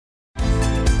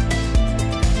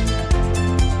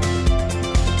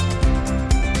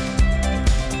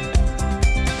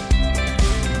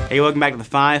Hey, welcome back to the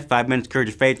 5 Minutes Courage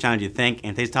of Faith, challenge you to think,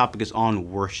 and today's topic is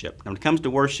on worship. Now, when it comes to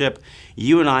worship,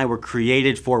 you and I were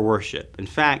created for worship. In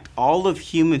fact, all of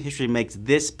human history makes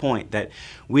this point, that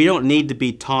we don't need to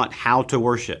be taught how to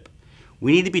worship.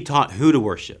 We need to be taught who to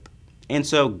worship. And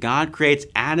so God creates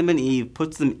Adam and Eve,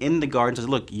 puts them in the garden, says,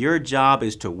 look, your job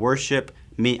is to worship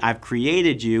me. I've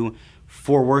created you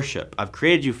for worship. I've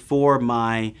created you for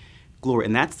my glory.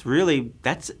 And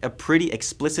that's a pretty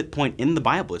explicit point in the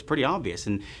Bible. It's pretty obvious.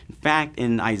 And in fact,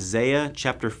 in Isaiah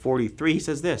chapter 43, he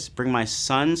says this, bring my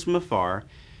sons from afar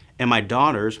and my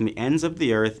daughters from the ends of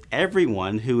the earth,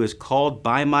 everyone who is called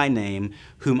by my name,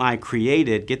 whom I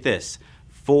created, get this,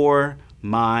 for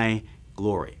my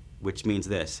glory, which means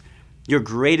this, your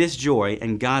greatest joy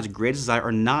and God's greatest desire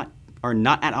are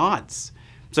not at odds.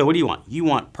 So what do you want? You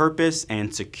want purpose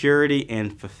and security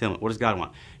and fulfillment. What does God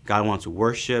want? God wants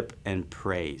worship and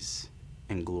praise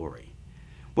and glory.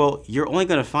 Well, you're only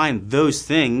going to find those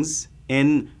things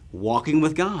in walking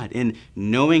with God, in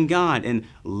knowing God, and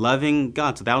loving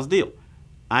God. So that was the deal.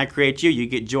 I create you, you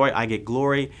get joy, I get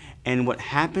glory. And what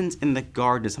happens in the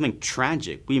garden is something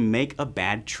tragic. We make a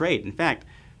bad trade. In fact,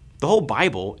 the whole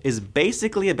Bible is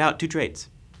basically about two trades.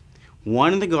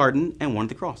 One in the garden and one at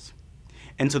the cross.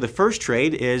 And so the first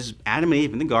trade is Adam and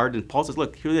Eve in the garden. And Paul says,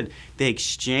 look, here they did. They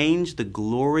exchanged the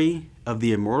glory of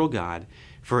the immortal God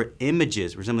for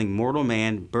images resembling mortal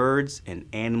man, birds and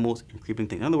animals and creeping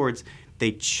things. In other words,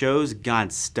 they chose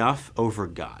God's stuff over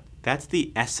God. That's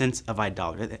the essence of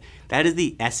idolatry. That is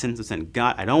the essence of sin.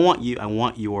 God, I don't want you, I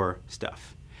want your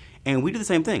stuff. And we do the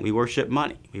same thing. We worship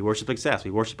money. We worship success.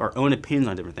 We worship our own opinions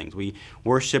on different things. We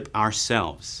worship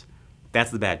ourselves. That's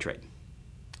the bad trade.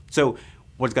 So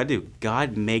what does God do?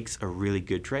 God makes a really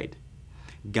good trade.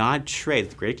 God trades,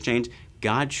 the great exchange,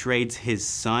 God trades his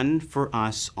son for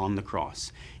us on the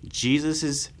cross.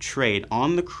 Jesus' trade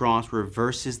on the cross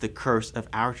reverses the curse of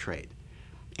our trade.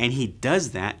 And he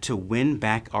does that to win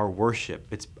back our worship.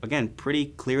 It's, again, pretty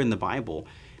clear in the Bible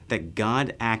that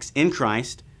God acts in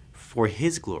Christ for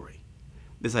his glory.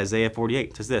 This Isaiah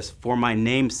 48 says this, for my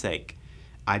name's sake,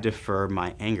 I defer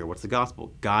my anger. What's the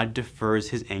gospel? God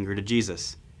defers his anger to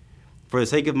Jesus. For the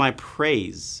sake of my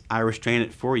praise, I restrain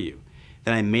it for you,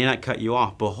 that I may not cut you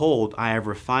off. Behold, I have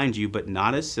refined you, but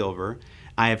not as silver.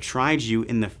 I have tried you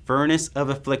in the furnace of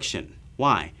affliction.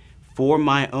 Why? For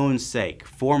my own sake,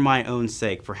 for my own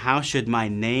sake. For how should my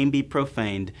name be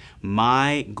profaned?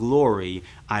 My glory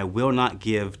I will not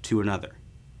give to another.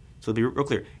 So to be real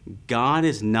clear, God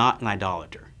is not an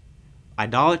idolater.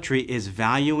 Idolatry is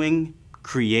valuing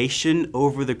creation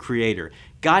over the Creator.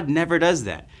 God never does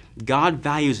that. God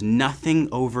values nothing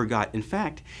over God. In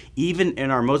fact, even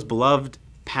in our most beloved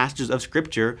passages of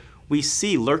Scripture, we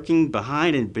see lurking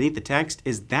behind and beneath the text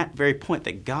is that very point,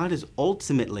 that God is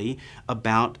ultimately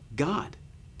about God.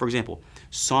 For example,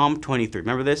 Psalm 23.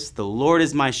 Remember this? The Lord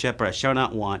is my shepherd, I shall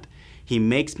not want. He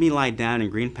makes me lie down in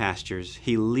green pastures.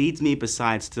 He leads me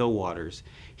beside still waters.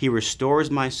 He restores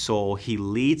my soul. He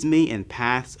leads me in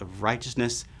paths of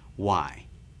righteousness. Why?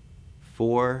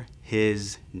 For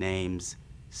his name's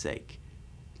sake.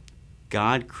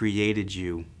 God created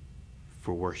you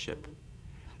for worship.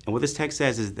 And what this text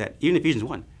says is that, even Ephesians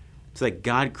 1, so that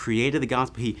God created the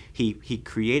gospel. He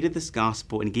created this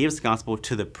gospel and gave us the gospel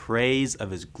to the praise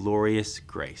of his glorious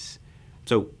grace.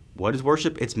 So what is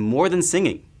worship? It's more than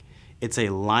singing. It's a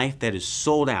life that is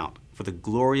sold out for the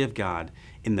glory of God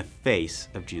in the face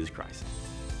of Jesus Christ.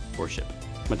 Worship.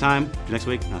 My time. Next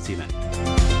week, and I'll see you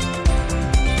then.